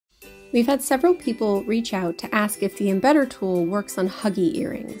We've had several people reach out to ask if the Embedder Tool works on huggy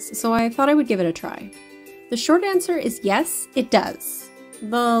earrings, so I thought I would give it a try. The short answer is yes, it does.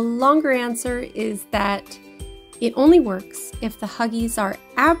 The longer answer is that it only works if the huggies are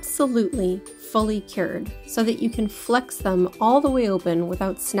absolutely fully cured, so that you can flex them all the way open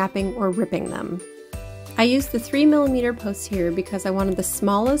without snapping or ripping them. I used the 3mm post here because I wanted the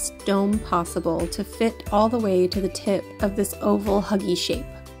smallest dome possible to fit all the way to the tip of this oval huggy shape.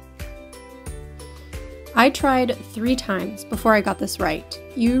 I tried 3 times before I got this right.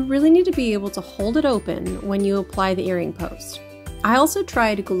 You really need to be able to hold it open when you apply the earring post. I also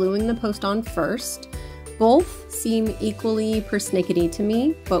tried gluing the post on first. Both seem equally persnickety to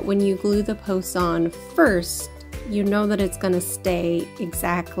me, but when you glue the post on first, you know that it's going to stay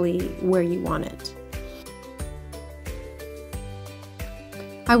exactly where you want it.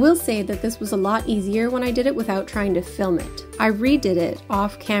 I will say that this was a lot easier when I did it without trying to film it. I redid it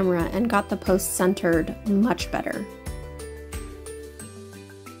off camera and got the post centered much better.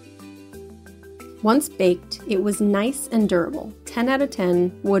 Once baked, it was nice and durable. 10 out of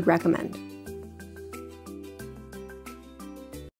 10 would recommend.